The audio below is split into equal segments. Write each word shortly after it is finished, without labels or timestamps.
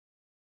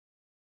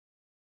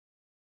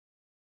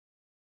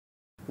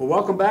Well,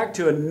 welcome back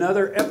to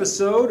another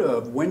episode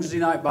of Wednesday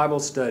Night Bible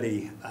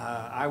Study.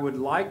 I would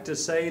like to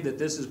say that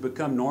this has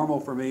become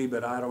normal for me,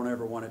 but I don't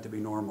ever want it to be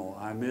normal.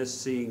 I miss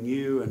seeing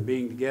you and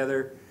being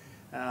together,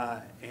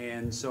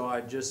 and so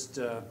I just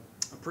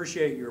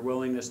appreciate your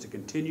willingness to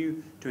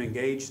continue to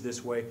engage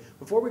this way.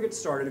 Before we get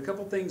started, a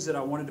couple things that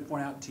I wanted to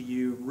point out to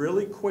you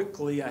really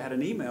quickly. I had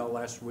an email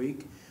last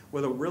week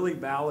with a really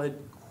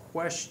valid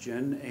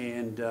question,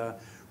 and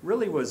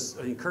really was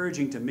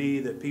encouraging to me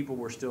that people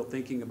were still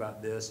thinking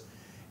about this.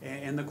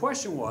 And the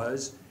question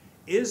was,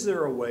 is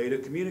there a way to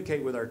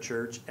communicate with our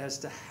church as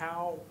to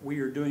how we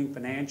are doing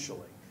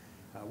financially?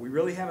 We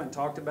really haven't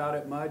talked about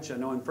it much. I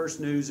know in First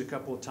News a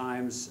couple of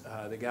times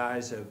the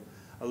guys have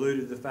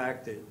alluded to the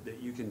fact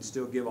that you can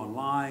still give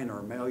online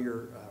or mail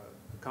your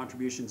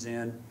contributions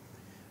in.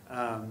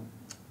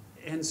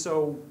 And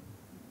so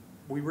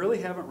we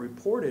really haven't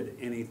reported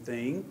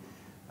anything.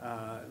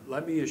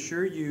 Let me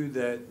assure you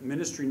that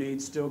ministry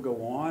needs still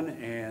go on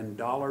and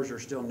dollars are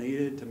still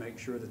needed to make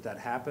sure that that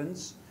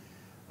happens.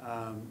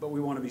 But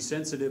we want to be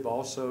sensitive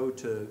also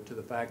to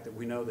the fact that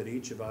we know that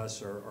each of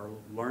us are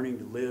learning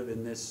to live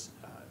in this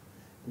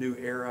new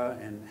era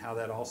and how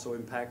that also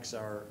impacts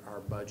our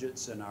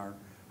budgets and our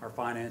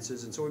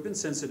finances. And so we've been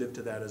sensitive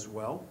to that as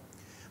well.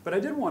 But I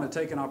did want to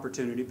take an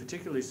opportunity,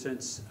 particularly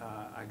since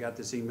I got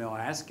this email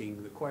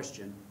asking the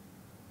question,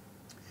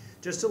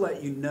 just to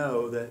let you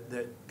know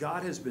that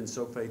God has been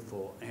so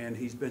faithful, and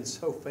He's been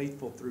so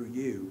faithful through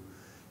you.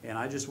 And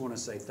I just want to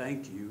say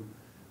thank you.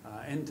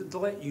 And to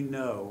let you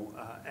know,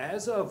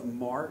 as of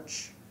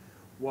March,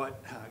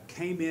 what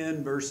came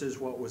in versus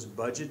what was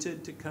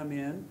budgeted to come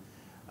in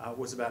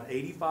was about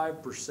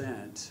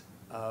 85%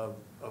 of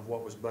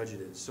what was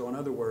budgeted. So in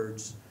other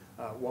words,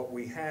 what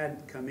we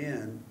had come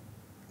in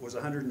was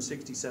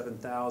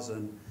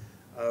 167,000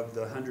 of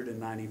the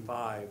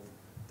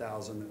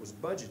 195,000 that was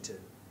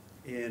budgeted.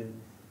 In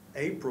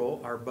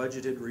April, our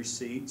budgeted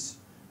receipts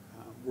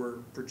were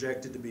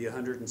projected to be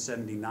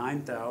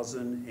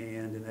 179,000,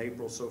 and in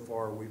April so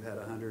far we've had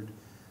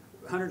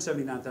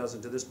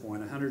 179,000 to this point.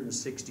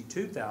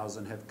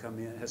 162,000 has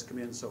come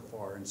in so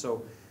far, and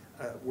so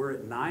we're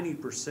at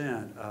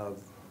 90%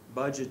 of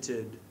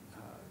budgeted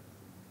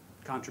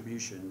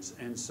contributions,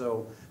 and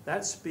so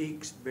that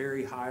speaks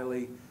very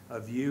highly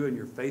of you and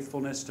your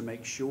faithfulness to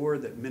make sure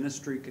that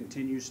ministry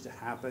continues to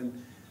happen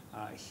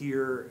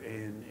here,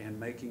 and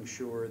making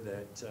sure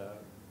that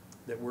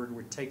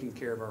we're taking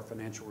care of our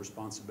financial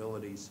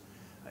responsibilities,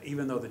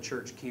 even though the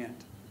church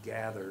can't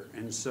gather.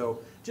 And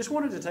so just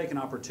wanted to take an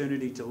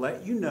opportunity to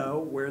let you know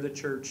where the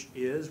church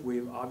is.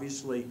 We've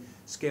obviously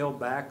scaled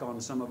back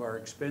on some of our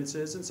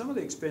expenses, and some of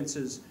the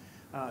expenses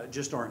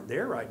just aren't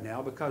there right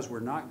now because we're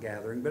not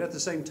gathering. But at the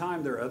same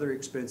time, there are other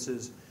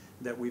expenses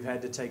that we've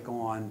had to take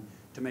on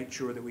to make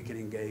sure that we can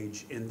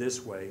engage in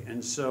this way.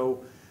 And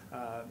so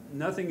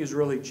nothing has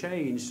really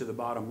changed to the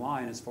bottom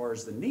line as far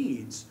as the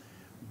needs,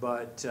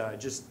 but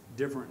just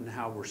different in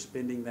how we're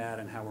spending that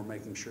and how we're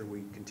making sure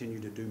we continue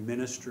to do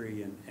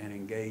ministry and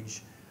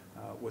engage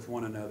with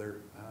one another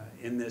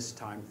in this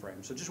time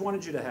frame. So just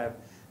wanted you to have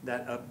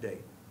that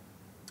update.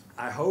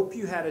 I hope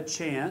you had a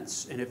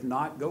chance, and if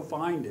not, go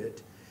find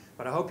it,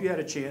 but I hope you had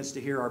a chance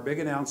to hear our big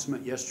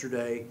announcement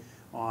yesterday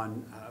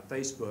on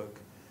Facebook.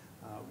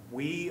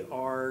 We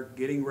are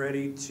getting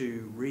ready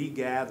to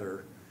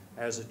regather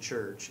as a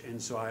church, and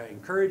so I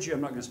encourage you.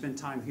 I'm not going to spend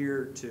time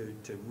here to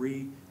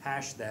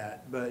rehash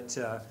that, but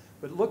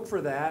look for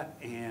that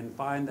and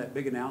find that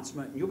big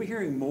announcement. You'll be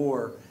hearing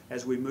more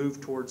as we move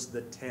towards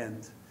the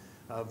 10th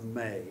of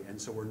May, and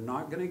so we're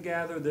not going to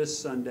gather this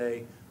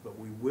Sunday, but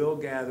we will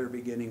gather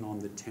beginning on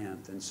the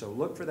 10th, and so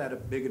look for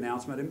that big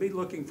announcement, and be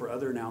looking for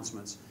other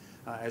announcements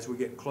as we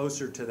get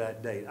closer to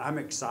that date. I'm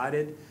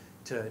excited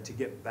to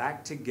get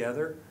back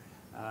together.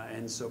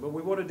 But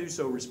we want to do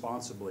so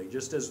responsibly,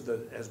 just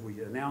as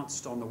we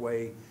announced on the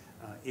way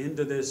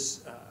into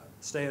this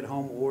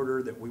stay-at-home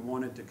order that we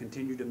wanted to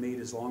continue to meet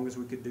as long as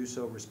we could do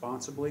so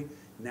responsibly.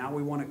 Now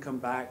we want to come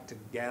back to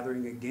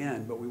gathering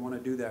again, but we want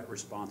to do that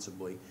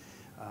responsibly.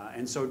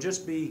 And so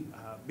just be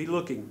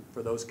looking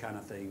for those kind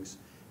of things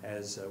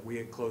as we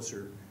get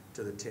closer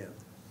to the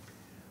 10th.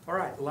 All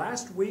right,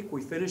 last week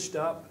we finished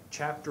up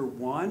chapter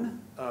 1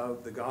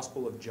 of the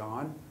Gospel of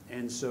John,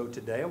 and so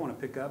today I want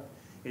to pick up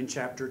in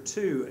chapter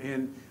 2,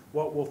 and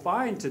what we'll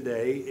find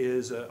today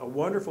is a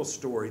wonderful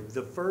story.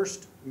 The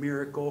first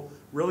miracle,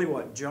 really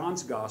what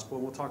John's Gospel,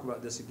 and we'll talk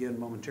about this again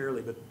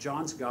momentarily, but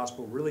John's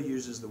Gospel really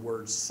uses the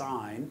word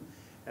sign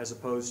as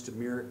opposed to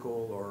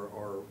miracle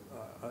or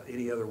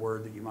any other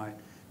word that you might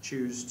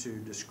choose to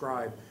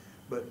describe.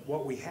 But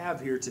what we have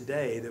here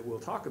today that we'll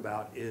talk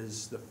about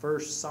is the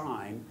first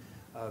sign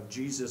of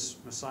Jesus'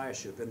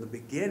 Messiahship and the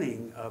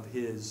beginning of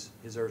his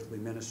earthly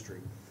ministry.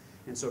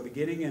 And so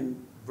beginning in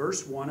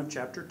verse 1 of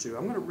chapter 2,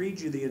 I'm going to read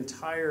you the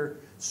entire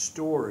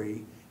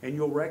story, and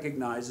you'll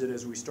recognize it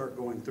as we start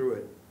going through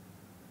it.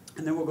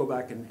 And then we'll go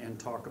back and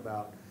talk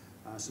about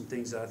some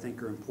things that I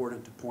think are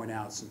important to point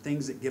out, some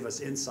things that give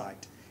us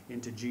insight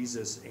into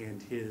Jesus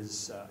and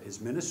his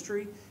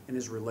ministry and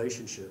his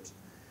relationships.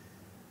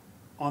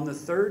 On the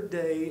third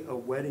day, a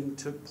wedding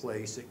took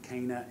place at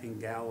Cana in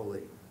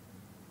Galilee.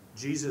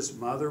 Jesus'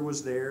 mother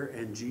was there,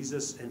 and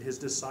Jesus and his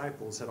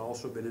disciples had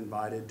also been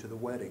invited to the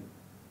wedding.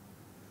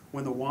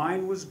 When the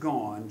wine was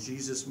gone,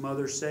 Jesus'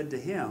 mother said to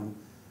him,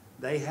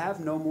 "They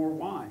have no more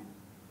wine."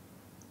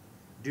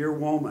 "Dear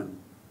woman,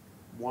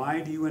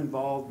 why do you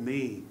involve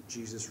me?"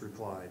 Jesus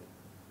replied.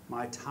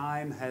 "My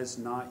time has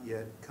not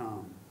yet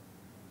come."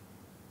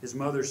 His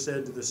mother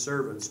said to the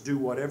servants, "Do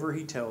whatever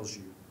he tells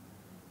you."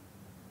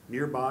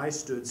 Nearby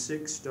stood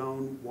 6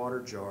 stone water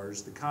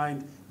jars, the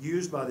kind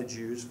used by the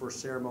Jews for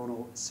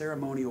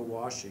ceremonial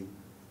washing,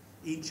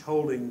 each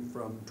holding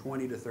from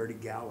 20 to 30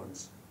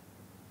 gallons.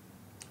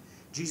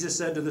 Jesus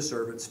said to the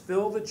servants,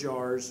 "Fill the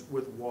jars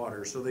with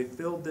water." So they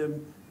filled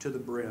them to the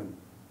brim.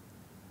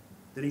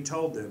 Then he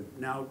told them,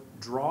 "Now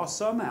draw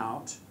some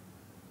out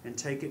and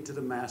take it to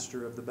the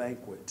master of the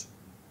banquet."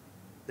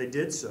 They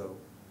did so,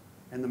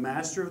 and the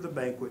master of the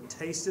banquet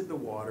tasted the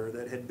water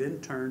that had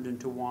been turned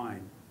into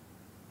wine.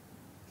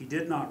 He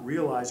did not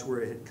realize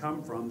where it had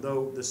come from,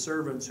 though the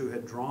servants who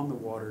had drawn the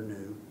water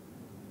knew.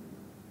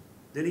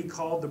 Then he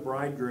called the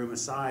bridegroom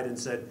aside and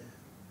said,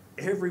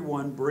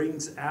 "Everyone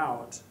brings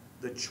out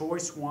the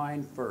choice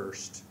wine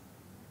first,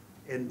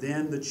 and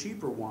then the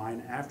cheaper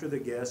wine after the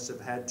guests have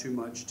had too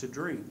much to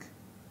drink.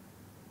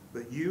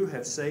 But you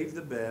have saved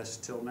the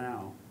best till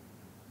now."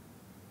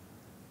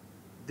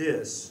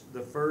 This,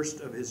 the first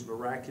of his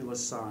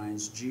miraculous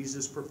signs,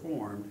 Jesus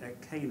performed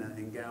at Cana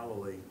in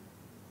Galilee.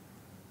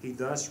 He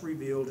thus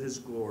revealed his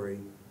glory,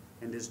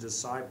 and his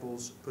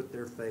disciples put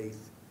their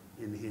faith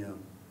in him.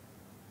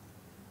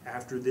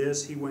 After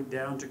this, he went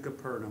down to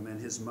Capernaum,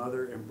 and his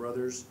mother and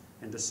brothers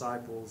and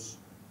disciples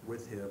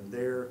with him.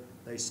 There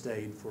they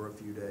stayed for a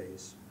few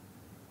days.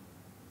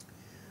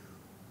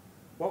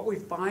 What we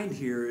find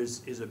here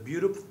is a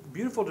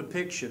beautiful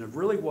depiction of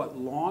really what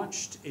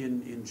launched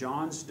in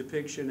John's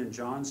depiction and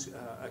John's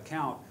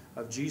account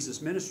of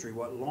Jesus' ministry,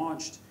 what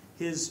launched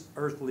his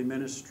earthly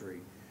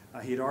ministry.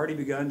 He had already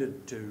begun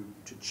to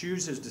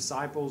choose his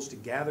disciples, to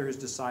gather his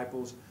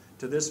disciples.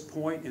 To this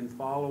point in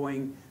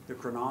following the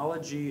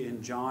chronology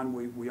in John,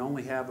 we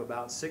only have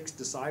about 6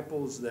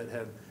 disciples that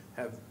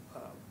have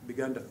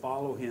begun to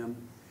follow him.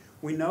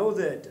 We know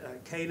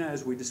that Cana,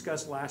 as we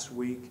discussed last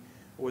week,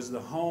 was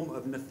the home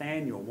of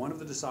Nathanael, one of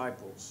the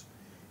disciples.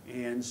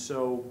 And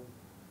so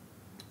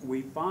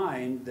we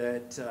find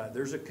that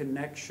there's a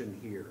connection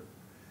here.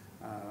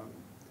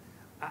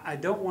 I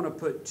don't want to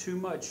put too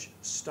much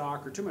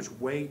stock, or too much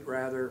weight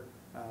rather,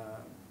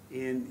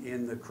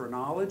 in the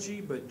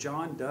chronology, but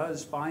John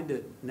does find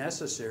it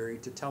necessary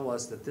to tell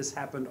us that this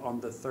happened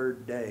on the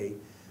 3rd day.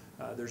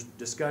 There's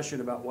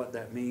discussion about what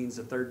that means,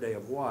 the 3rd day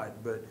of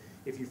what, but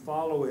if you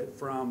follow it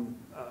from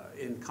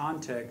in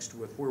context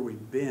with where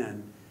we've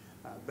been,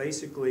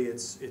 basically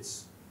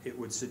it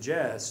would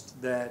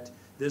suggest that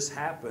this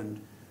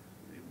happened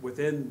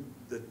within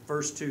the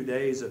first 2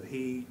 days of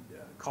he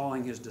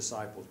calling his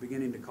disciples,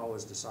 beginning to call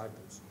his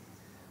disciples.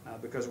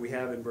 Because we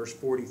have in verse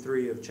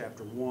 43 of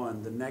chapter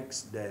 1, the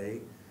next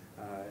day,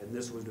 and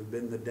this would have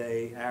been the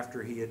day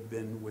after he had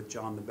been with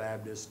John the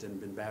Baptist and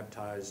been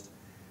baptized.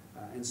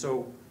 And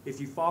so if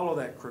you follow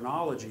that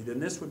chronology, then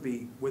this would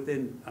be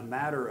within a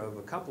matter of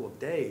a couple of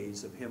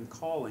days of him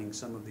calling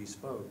some of these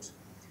folks.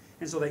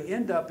 And so they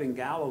end up in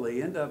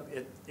Galilee, end up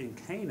in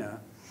Cana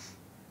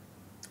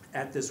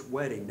at this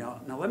wedding.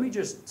 Now let me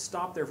just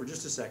stop there for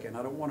just a second.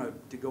 I don't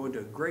want to go into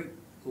a great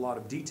lot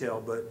of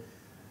detail, but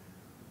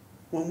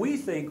when we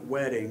think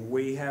wedding,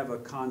 we have a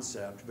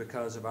concept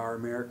because of our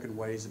American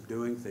ways of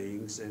doing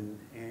things, and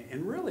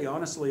really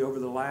honestly over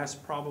the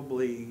last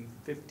probably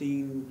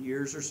 15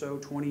 years or so,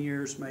 20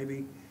 years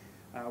maybe,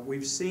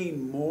 we've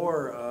seen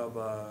more of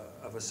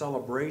a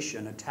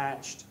celebration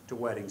attached to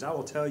weddings. I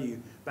will tell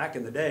you, back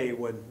in the day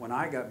when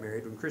I got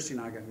married, when Christy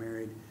and I got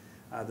married,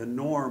 the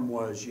norm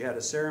was you had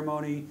a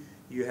ceremony,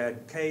 you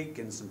had cake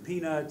and some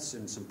peanuts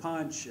and some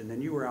punch, and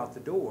then you were out the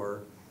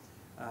door.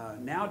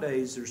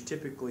 Nowadays, there's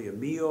typically a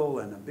meal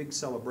and a big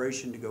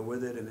celebration to go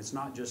with it, and it's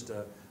not just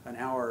an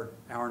hour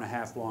and a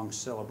half long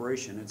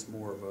celebration. It's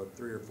more of a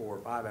 3 or 4 or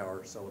 5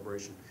 hour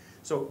celebration.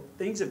 So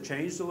things have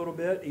changed a little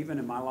bit, even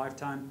in my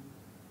lifetime.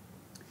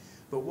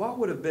 But what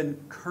would have been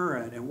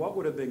current and what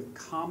would have been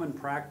common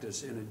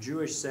practice in a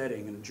Jewish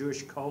setting, in a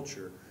Jewish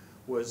culture,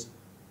 was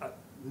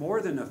more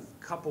than a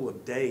couple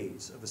of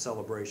days of a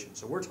celebration.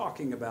 So we're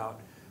talking about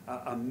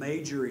a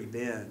major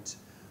event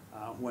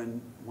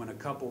when a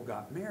couple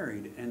got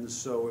married. And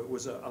so it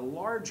was a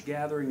large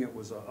gathering. It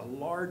was a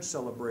large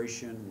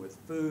celebration with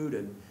food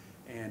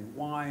and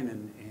wine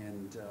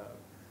and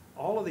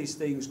all of these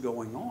things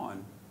going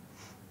on.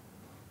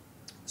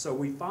 So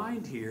we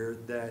find here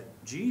that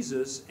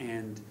Jesus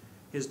and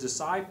his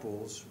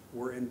disciples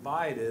were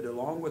invited,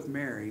 along with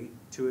Mary,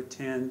 to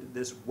attend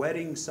this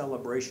wedding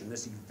celebration,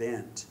 this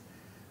event.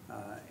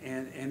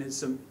 And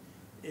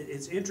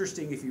it's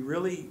interesting if you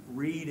really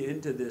read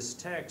into this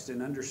text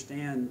and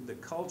understand the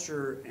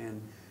culture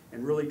and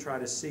really try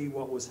to see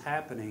what was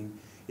happening.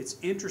 It's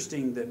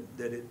interesting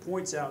that it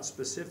points out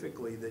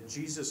specifically that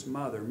Jesus'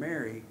 mother,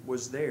 Mary,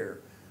 was there.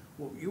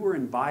 Well, you were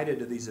invited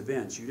to these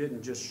events. You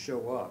didn't just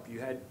show up. You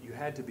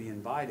had to be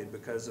invited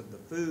because of the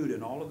food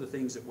and all of the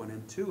things that went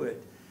into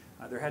it.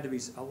 There had to be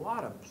a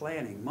lot of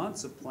planning,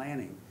 months of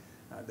planning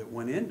that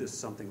went into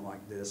something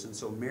like this. And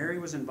so Mary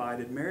was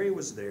invited. Mary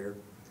was there.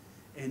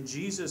 And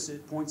Jesus,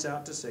 it points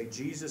out to say,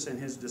 Jesus and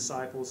his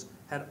disciples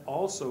had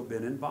also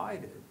been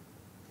invited.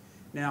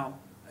 Now,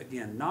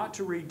 again, not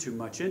to read too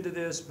much into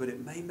this, but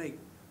it may make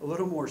a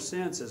little more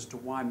sense as to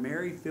why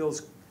Mary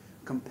feels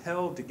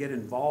compelled to get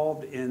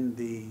involved in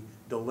the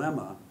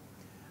dilemma.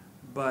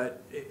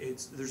 But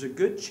there's a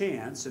good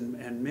chance,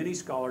 and many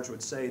scholars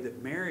would say,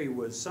 that Mary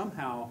was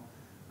somehow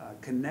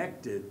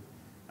connected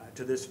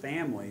to this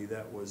family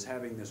that was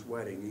having this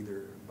wedding,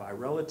 either by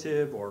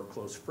relative or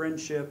close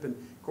friendship. And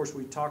of course,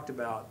 we talked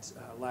about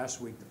last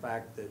week the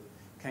fact that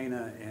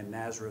Cana and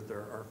Nazareth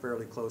are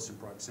fairly close in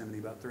proximity,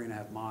 about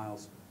 3.5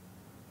 miles.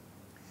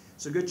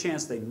 So a good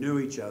chance they knew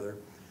each other.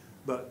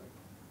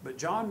 But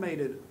John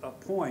made it a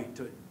point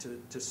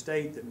to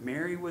state that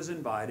Mary was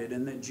invited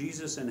and that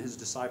Jesus and his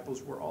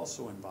disciples were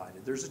also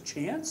invited. There's a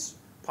chance,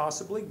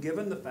 possibly,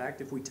 given the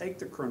fact, if we take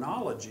the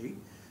chronology,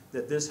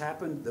 that this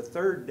happened the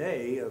third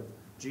day of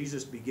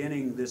Jesus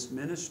beginning this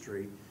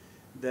ministry,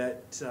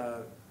 that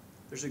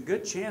there's a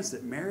good chance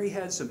that Mary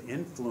had some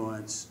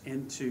influence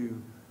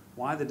into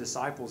why the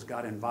disciples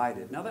got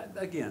invited. Now, that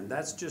again,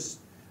 that's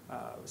just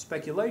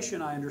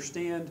speculation, I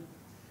understand.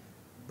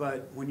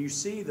 But when you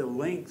see the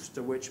lengths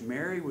to which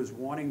Mary was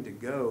wanting to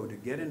go to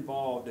get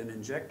involved and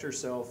inject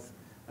herself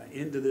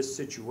into this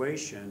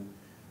situation,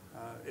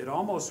 it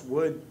almost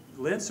would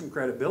lend some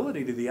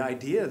credibility to the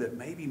idea that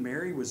maybe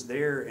Mary was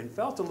there and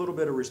felt a little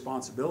bit of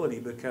responsibility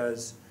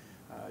because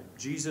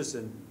Jesus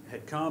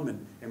had come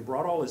and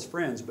brought all his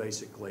friends,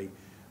 basically.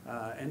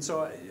 And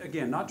so,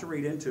 again, not to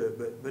read into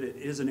it, but it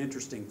is an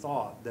interesting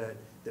thought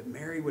that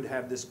Mary would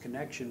have this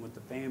connection with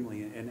the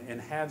family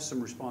and have some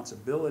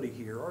responsibility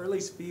here, or at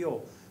least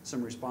feel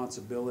some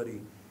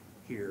responsibility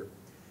here.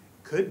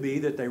 Could be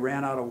that they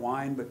ran out of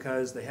wine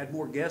because they had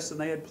more guests than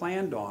they had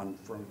planned on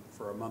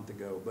for a month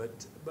ago,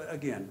 but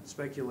again,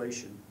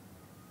 speculation.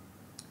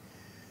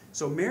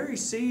 So Mary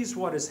sees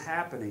what is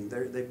happening.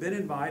 They've been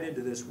invited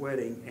to this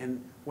wedding,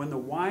 and when the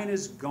wine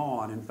is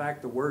gone, in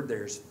fact, the word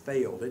there is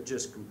failed. It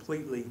just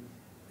completely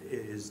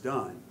is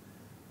done.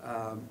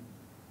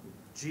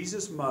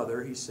 Jesus'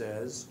 mother, he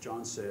says,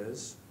 John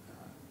says,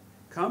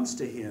 comes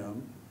to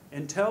him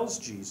and tells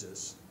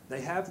Jesus,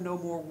 they have no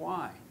more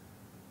wine.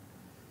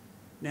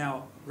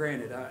 Now,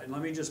 granted,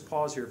 let me just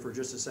pause here for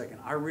just a second.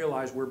 I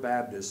realize we're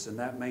Baptists, and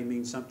that may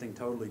mean something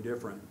totally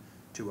different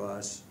to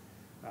us,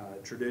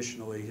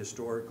 traditionally,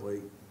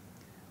 historically.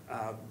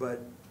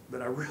 But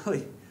I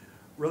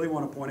really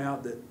want to point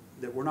out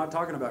that we're not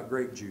talking about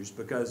grape juice,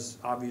 because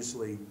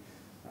obviously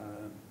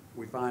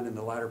we find in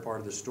the latter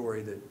part of the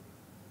story that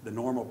the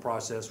normal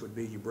process would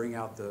be you bring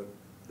out the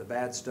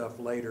bad stuff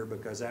later,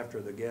 because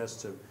after the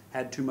guests have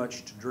had too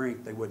much to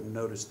drink, they wouldn't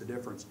notice the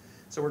difference.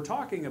 So we're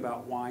talking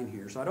about wine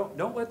here. So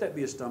don't let that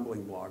be a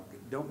stumbling block.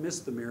 Don't miss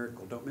the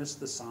miracle. Don't miss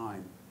the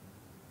sign.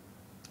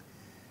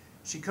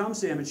 She comes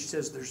to him and she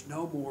says, there's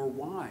no more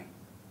wine.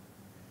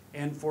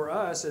 And for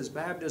us as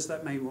Baptists,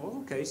 that may,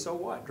 well, okay, so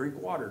what?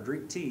 Drink water,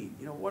 drink tea,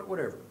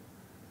 whatever.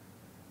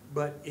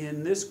 But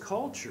in this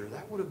culture,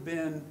 that would have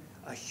been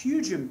a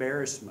huge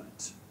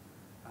embarrassment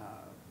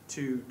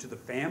to the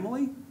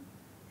family.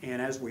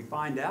 And as we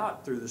find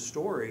out through the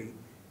story,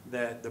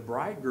 that the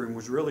bridegroom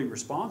was really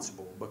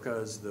responsible,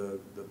 because the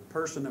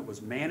person that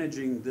was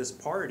managing this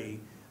party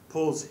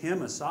pulls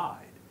him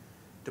aside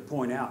to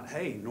point out,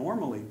 hey,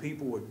 normally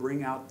people would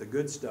bring out the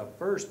good stuff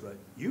first, but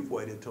you've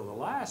waited till the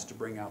last to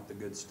bring out the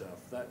good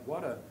stuff.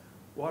 What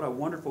a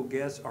wonderful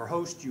guest or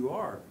host you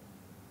are.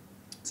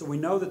 So we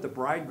know that the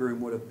bridegroom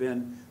would have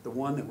been the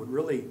one that would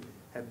really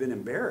have been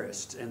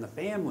embarrassed, and the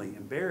family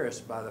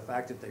embarrassed by the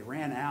fact that they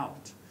ran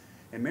out.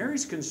 And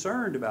Mary's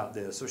concerned about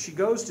this, so she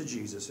goes to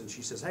Jesus and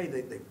she says, hey,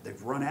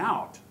 they've run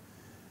out.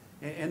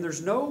 And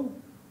there's no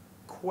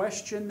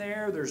question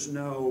there, there's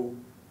no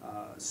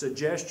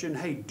suggestion,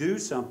 hey, do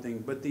something,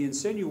 but the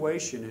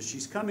insinuation is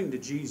she's coming to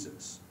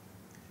Jesus.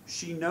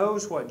 She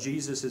knows what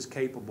Jesus is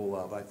capable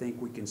of, I think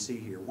we can see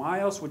here. Why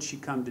else would she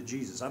come to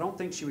Jesus? I don't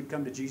think she would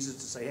come to Jesus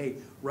to say, hey,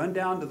 run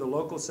down to the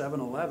local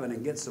 7-Eleven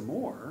and get some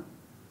more.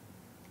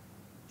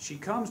 She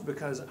comes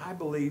because I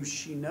believe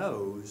she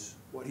knows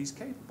what he's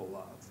capable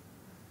of.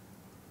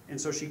 And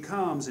so she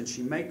comes and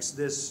she makes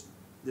this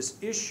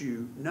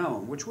issue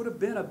known, which would have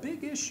been a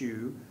big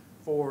issue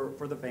for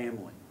the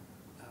family.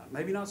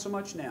 Maybe not so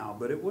much now,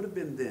 but it would have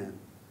been then.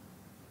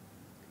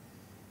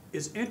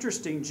 It's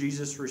interesting,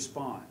 Jesus'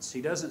 response.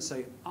 He doesn't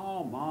say,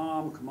 oh,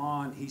 Mom, come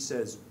on. He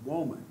says,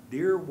 woman,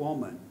 dear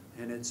woman.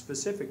 And it's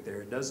specific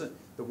there.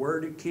 The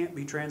word can't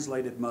be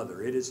translated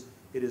mother. It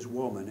is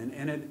woman.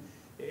 And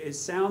it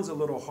sounds a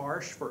little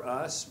harsh for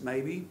us,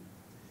 maybe.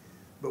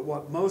 But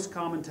what most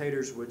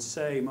commentators would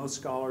say, most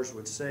scholars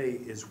would say,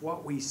 is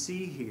what we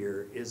see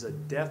here is a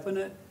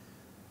definite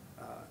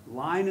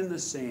line in the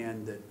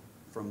sand that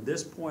from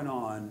this point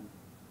on,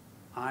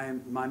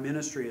 my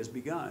ministry has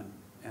begun.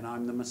 and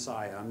I'm the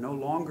Messiah. I'm no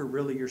longer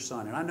really your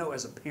son. And I know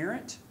as a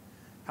parent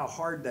how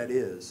hard that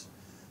is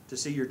to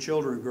see your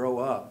children grow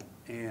up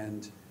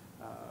and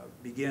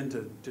begin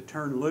to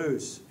turn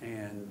loose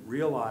and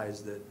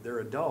realize that they're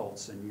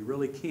adults and you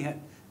really can't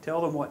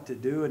tell them what to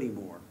do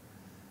anymore.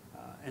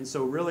 And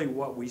so really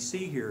what we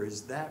see here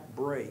is that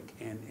break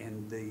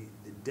and the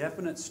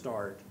definite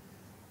start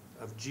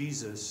of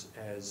Jesus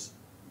as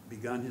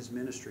begun his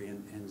ministry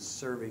and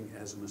serving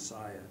as a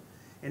Messiah.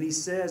 And he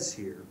says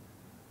here,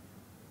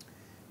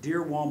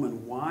 "Dear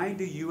woman, why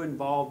do you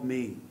involve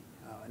me?"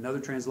 Another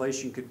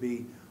translation could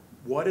be,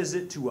 "What is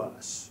it to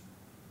us?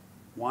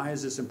 Why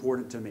is this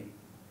important to me?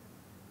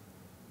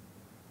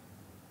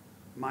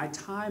 My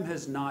time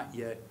has not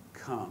yet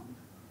come."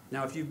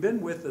 Now, if you've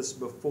been with us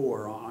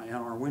before in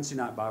our Wednesday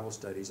night Bible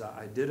studies,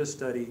 I did a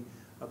study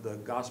of the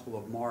Gospel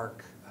of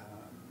Mark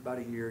about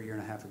a year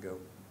and a half ago.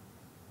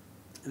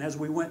 And as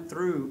we went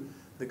through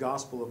the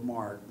Gospel of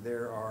Mark,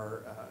 there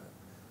are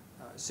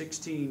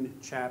 16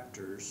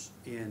 chapters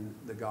in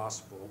the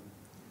Gospel,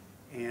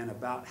 and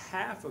about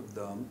half of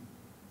them,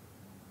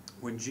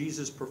 when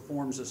Jesus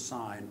performs a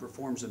sign,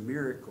 performs a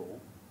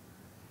miracle,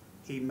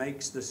 he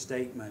makes the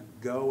statement,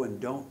 "Go and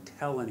don't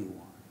tell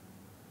anyone."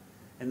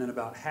 And then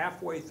about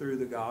halfway through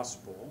the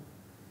gospel,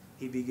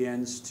 he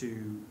begins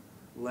to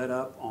let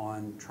up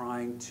on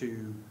trying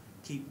to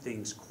keep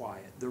things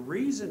quiet. The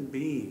reason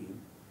being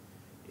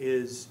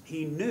is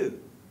he knew,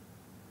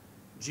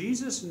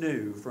 Jesus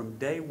knew from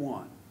day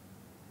one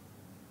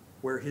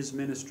where his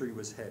ministry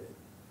was headed.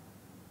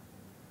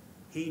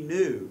 He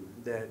knew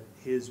that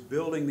his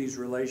building these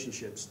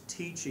relationships,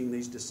 teaching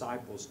these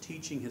disciples,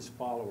 teaching his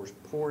followers,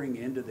 pouring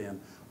into them,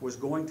 was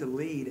going to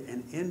lead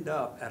and end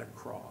up at a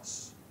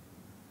cross.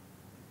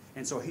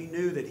 And so he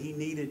knew that he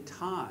needed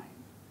time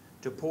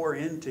to pour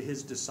into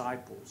his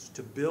disciples,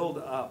 to build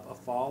up a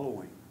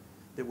following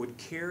that would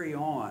carry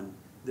on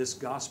this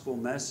gospel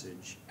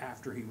message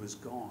after he was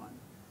gone.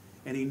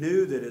 And he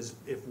knew that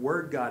if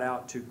word got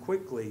out too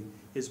quickly,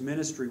 his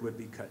ministry would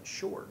be cut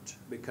short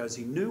because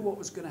he knew what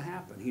was going to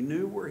happen. He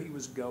knew where he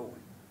was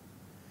going.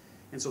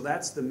 And so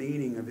that's the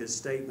meaning of his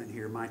statement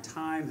here, "My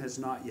time has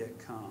not yet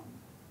come."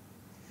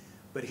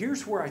 But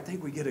here's where I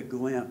think we get a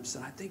glimpse,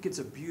 and I think it's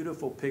a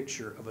beautiful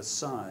picture of a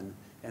son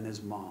and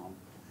his mom.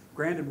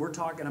 Granted, we're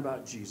talking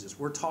about Jesus.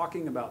 We're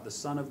talking about the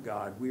Son of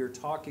God. We are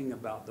talking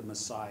about the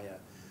Messiah.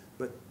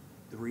 But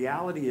the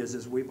reality is,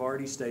 as we've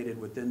already stated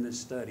within this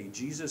study,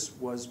 Jesus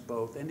was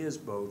both and is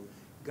both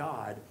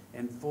God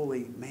and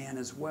fully man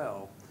as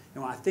well.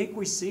 And I think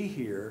we see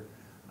here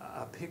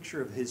a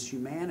picture of his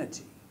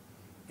humanity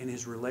and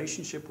his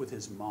relationship with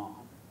his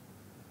mom.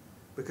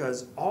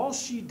 Because all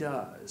she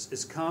does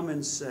is come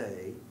and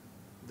say,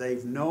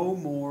 "They've no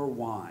more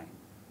wine."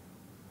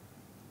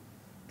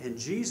 And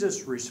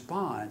Jesus'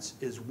 response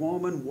is,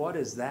 "Woman, what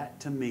is that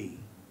to me?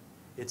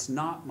 It's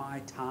not my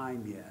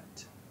time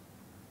yet."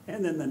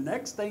 And then the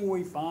next thing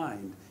we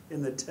find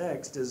in the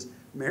text is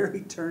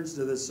Mary turns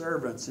to the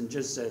servants and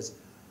just says,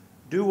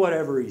 "Do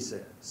whatever he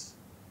says."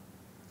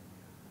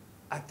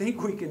 I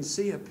think we can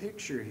see a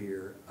picture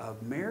here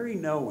of Mary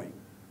knowing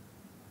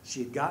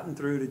she had gotten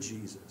through to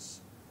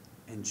Jesus.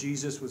 And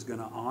Jesus was going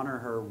to honor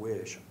her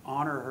wish,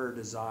 honor her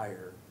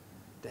desire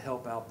to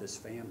help out this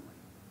family.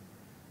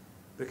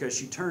 Because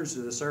she turns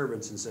to the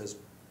servants and says,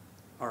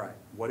 "All right,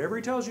 whatever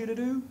he tells you to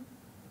do,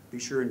 be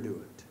sure and do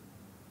it."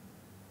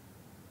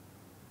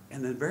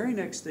 And the very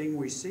next thing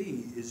we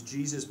see is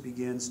Jesus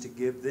begins to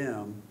give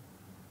them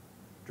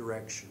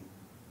direction.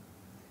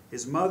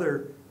 His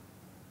mother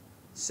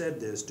said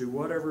this, "Do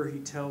whatever he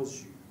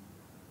tells you."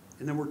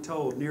 And then we're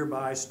told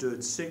nearby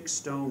stood 6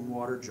 stone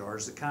water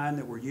jars, the kind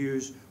that were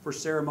used for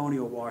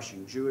ceremonial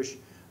washing. Jewish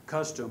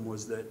custom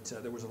was that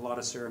there was a lot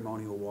of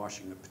ceremonial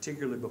washing,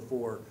 particularly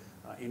before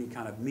any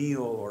kind of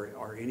meal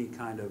or any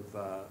kind of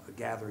a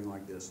gathering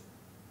like this.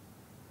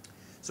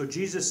 So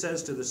Jesus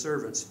says to the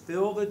servants,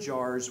 "Fill the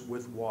jars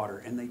with water,"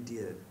 and they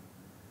did.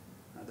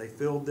 They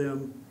filled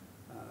them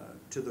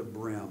to the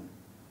brim.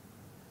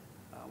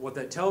 What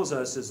that tells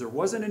us is there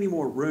wasn't any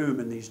more room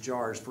in these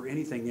jars for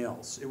anything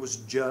else. It was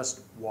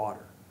just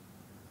water.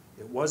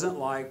 It wasn't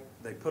like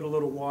they put a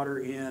little water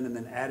in and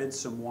then added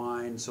some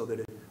wine so that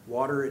it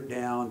water it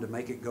down to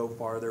make it go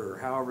farther, or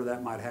however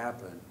that might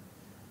happen.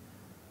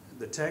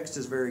 The text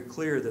is very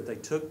clear that they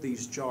took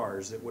these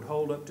jars that would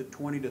hold up to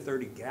 20 to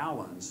 30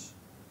 gallons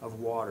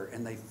of water,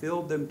 and they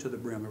filled them to the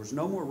brim. There was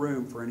no more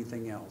room for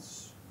anything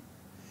else.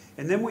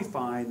 And then we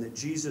find that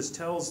Jesus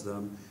tells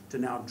them to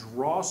now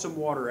draw some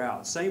water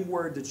out. Same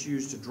word that's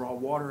used to draw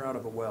water out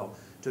of a well.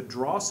 To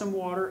draw some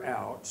water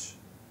out,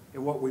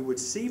 and what we would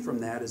see from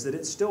that is that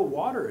it's still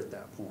water at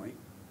that point,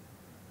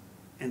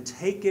 and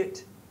take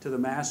it to the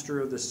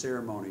master of the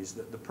ceremonies,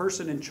 the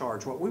person in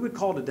charge, what we would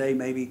call today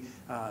maybe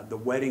the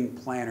wedding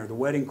planner, the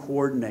wedding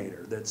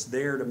coordinator that's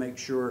there to make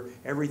sure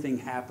everything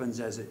happens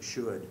as it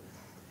should.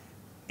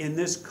 In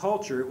this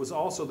culture, it was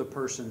also the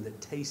person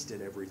that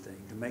tasted everything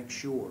to make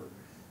sure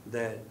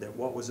that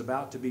what was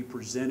about to be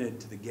presented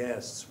to the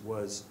guests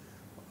was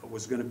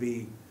going to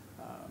be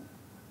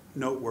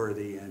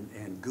noteworthy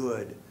and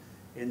good.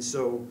 And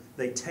so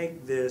they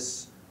take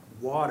this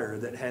water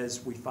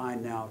that we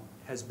find now,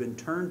 has been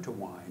turned to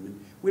wine. And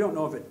we don't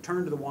know if it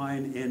turned to the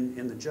wine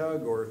in the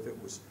jug or if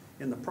it was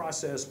in the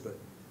process, but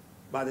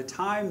by the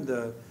time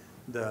the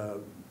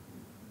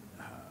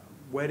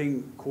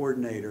wedding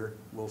coordinator,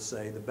 will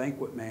say, the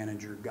banquet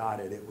manager got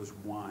it, it was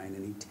wine,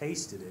 and he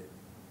tasted it.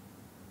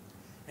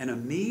 And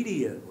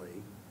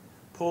immediately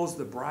pulls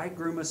the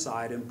bridegroom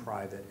aside in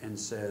private and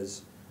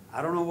says,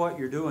 I don't know what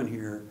you're doing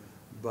here,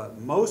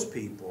 but most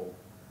people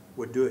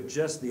would do it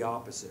just the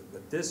opposite.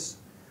 But this,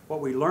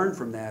 what we learned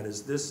from that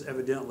is this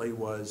evidently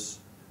was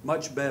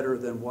much better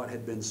than what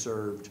had been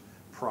served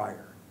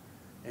prior.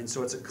 And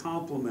so it's a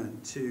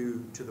compliment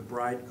to the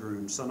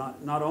bridegroom. So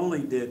not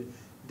only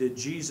did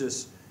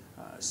Jesus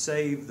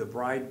save the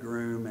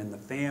bridegroom and the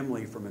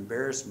family from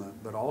embarrassment,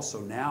 but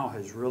also now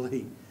has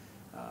really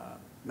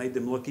made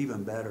them look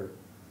even better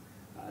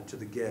to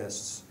the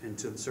guests and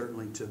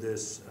certainly to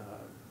this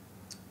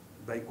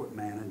banquet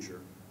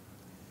manager.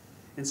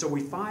 And so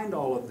we find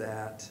all of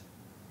that,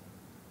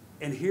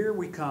 and here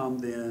we come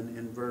then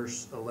in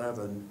verse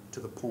 11 to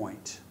the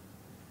point.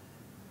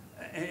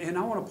 And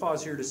I want to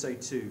pause here to say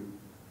too,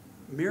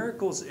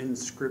 miracles in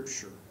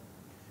Scripture,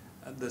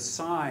 the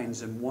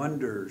signs and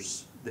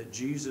wonders that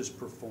Jesus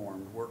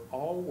performed were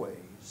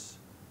always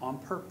on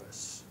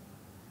purpose.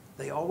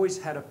 They always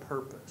had a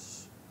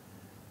purpose.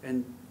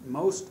 And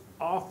most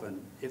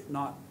often, if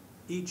not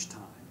each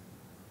time,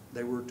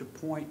 they were to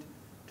point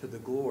to the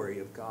glory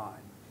of God,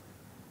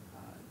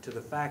 to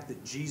the fact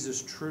that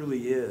Jesus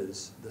truly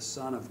is the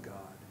Son of God.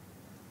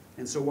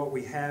 And so what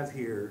we have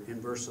here in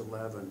verse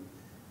 11,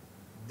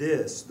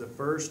 this, the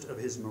first of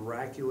his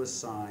miraculous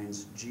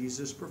signs,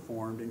 Jesus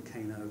performed in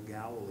Cana of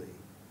Galilee.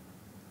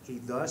 He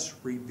thus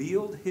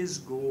revealed his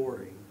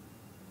glory,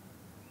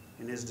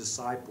 and his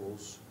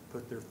disciples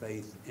put their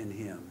faith in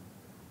him.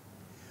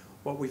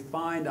 What we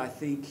find, I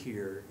think,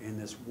 here in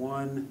this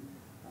one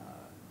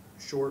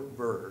short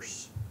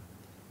verse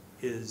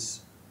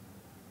is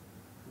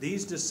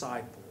these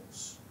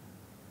disciples,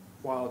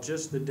 while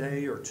just the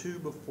day or two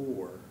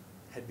before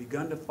had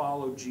begun to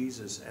follow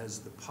Jesus as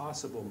the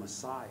possible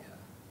Messiah,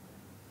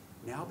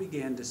 now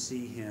began to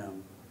see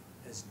him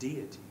as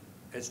deity,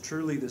 as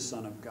truly the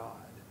Son of God.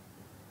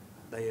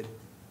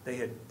 They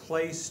had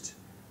placed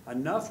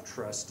enough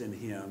trust in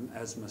him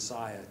as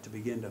Messiah to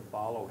begin to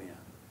follow him.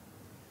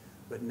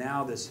 But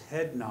now this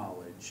head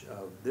knowledge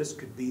of this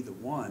could be the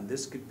one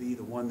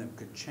that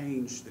could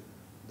change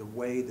the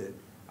way that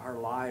our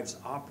lives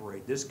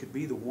operate. This could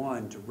be the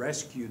one to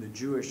rescue the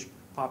Jewish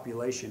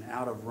population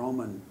out of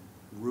Roman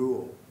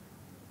rule.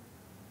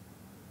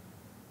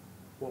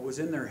 What was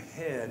in their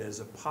head as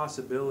a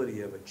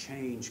possibility of a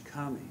change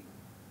coming,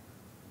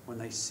 when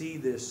they see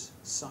this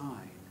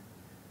sign,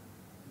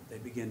 they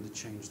begin to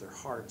change their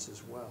hearts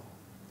as well.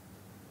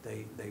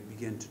 They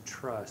begin to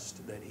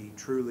trust that he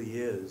truly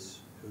is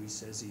who he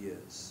says he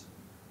is.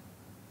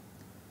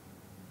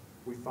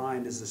 We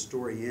find as the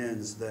story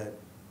ends that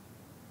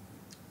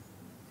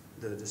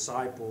the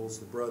disciples,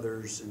 the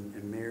brothers,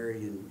 and Mary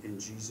and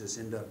Jesus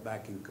end up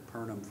back in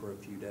Capernaum for a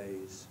few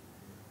days.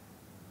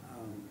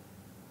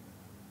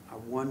 I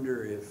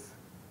wonder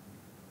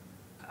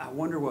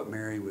what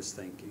Mary was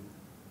thinking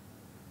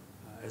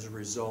as a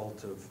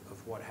result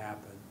of what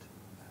happened.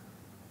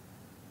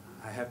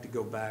 I have to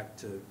go back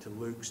to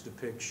Luke's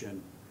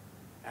depiction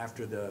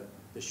after the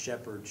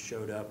shepherds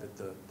showed up at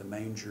the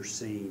manger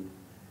scene.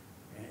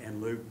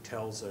 And Luke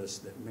tells us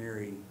that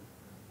Mary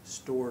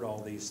stored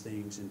all these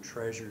things and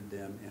treasured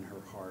them in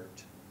her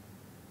heart.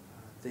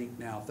 Think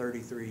now 30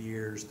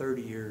 years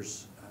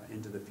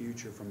into the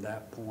future from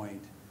that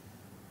point,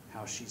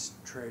 how she's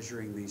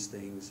treasuring these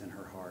things in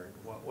her heart.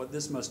 What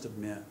this must have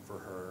meant for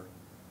her.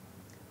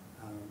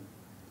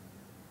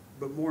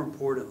 But more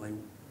importantly,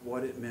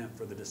 what it meant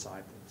for the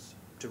disciples.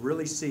 To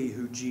really see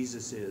who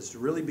Jesus is. To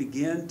really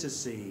begin to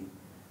see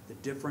the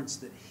difference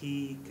that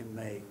he can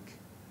make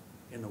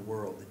in the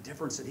world. The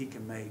difference that he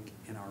can make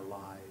in our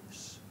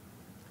lives.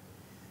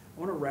 I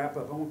want to wrap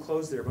up. I won't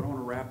close there, but I want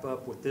to wrap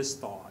up with this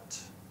thought.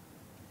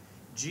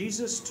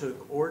 Jesus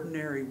took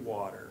ordinary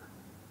water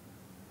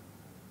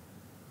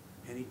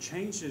and he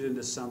changed it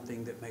into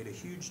something that made a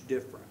huge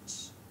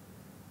difference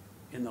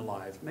in the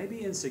life.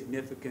 Maybe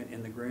insignificant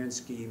in the grand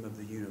scheme of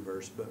the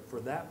universe, but for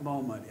that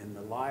moment in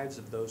the lives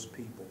of those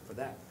people, for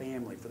that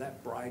family, for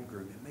that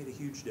bridegroom, it made a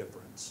huge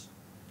difference.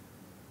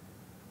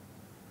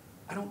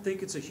 I don't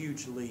think it's a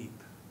huge leap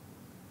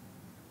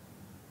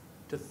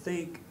to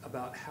think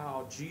about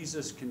how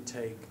Jesus can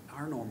take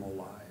our normal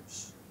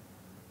lives,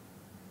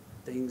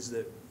 things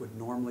that would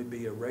normally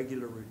be a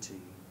regular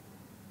routine,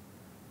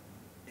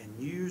 and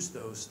use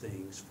those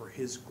things for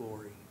his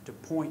glory, to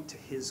point to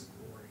his glory.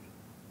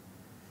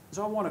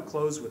 So I want to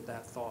close with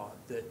that thought,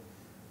 that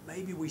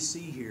maybe we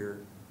see here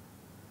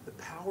the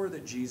power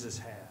that Jesus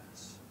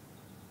has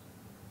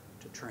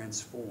to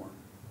transform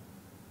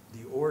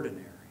the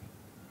ordinary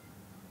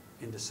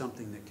into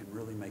something that can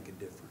really make a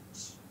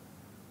difference.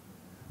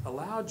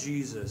 Allow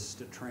Jesus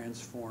to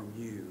transform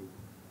you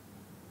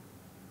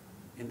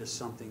into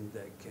something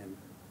that can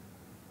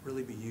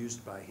really be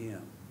used by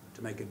Him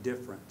to make a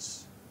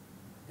difference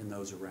in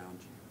those around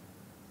you.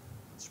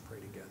 Let's pray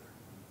together.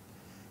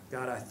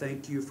 God, I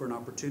thank you for an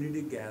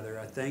opportunity to gather.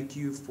 I thank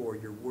you for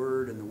your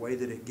word and the way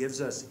that it gives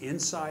us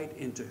insight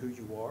into who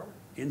you are,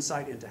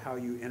 insight into how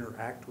you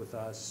interact with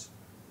us.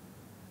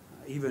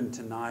 Even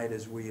tonight,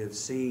 as we have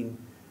seen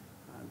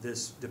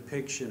this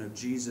depiction of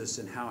Jesus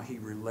and how he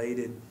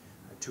related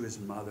to his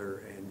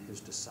mother and his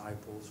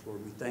disciples,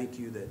 Lord, we thank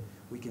you that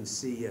we can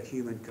see a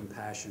human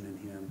compassion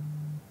in him.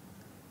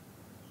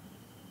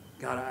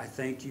 God, I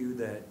thank you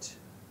that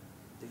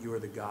you are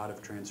the God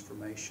of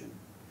transformation.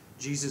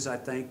 Jesus, I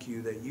thank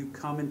you that you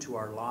come into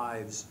our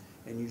lives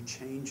and you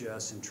change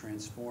us and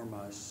transform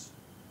us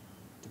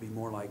to be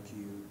more like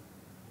you.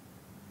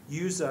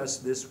 Use us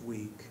this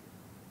week.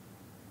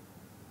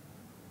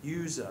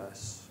 Use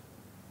us,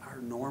 our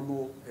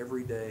normal,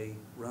 everyday,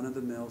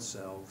 run-of-the-mill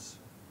selves,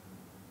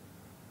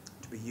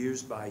 to be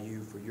used by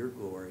you for your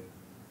glory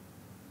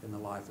in the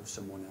life of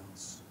someone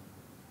else.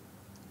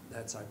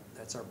 That's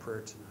our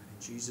prayer tonight.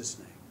 In Jesus'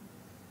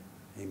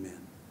 name,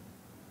 amen.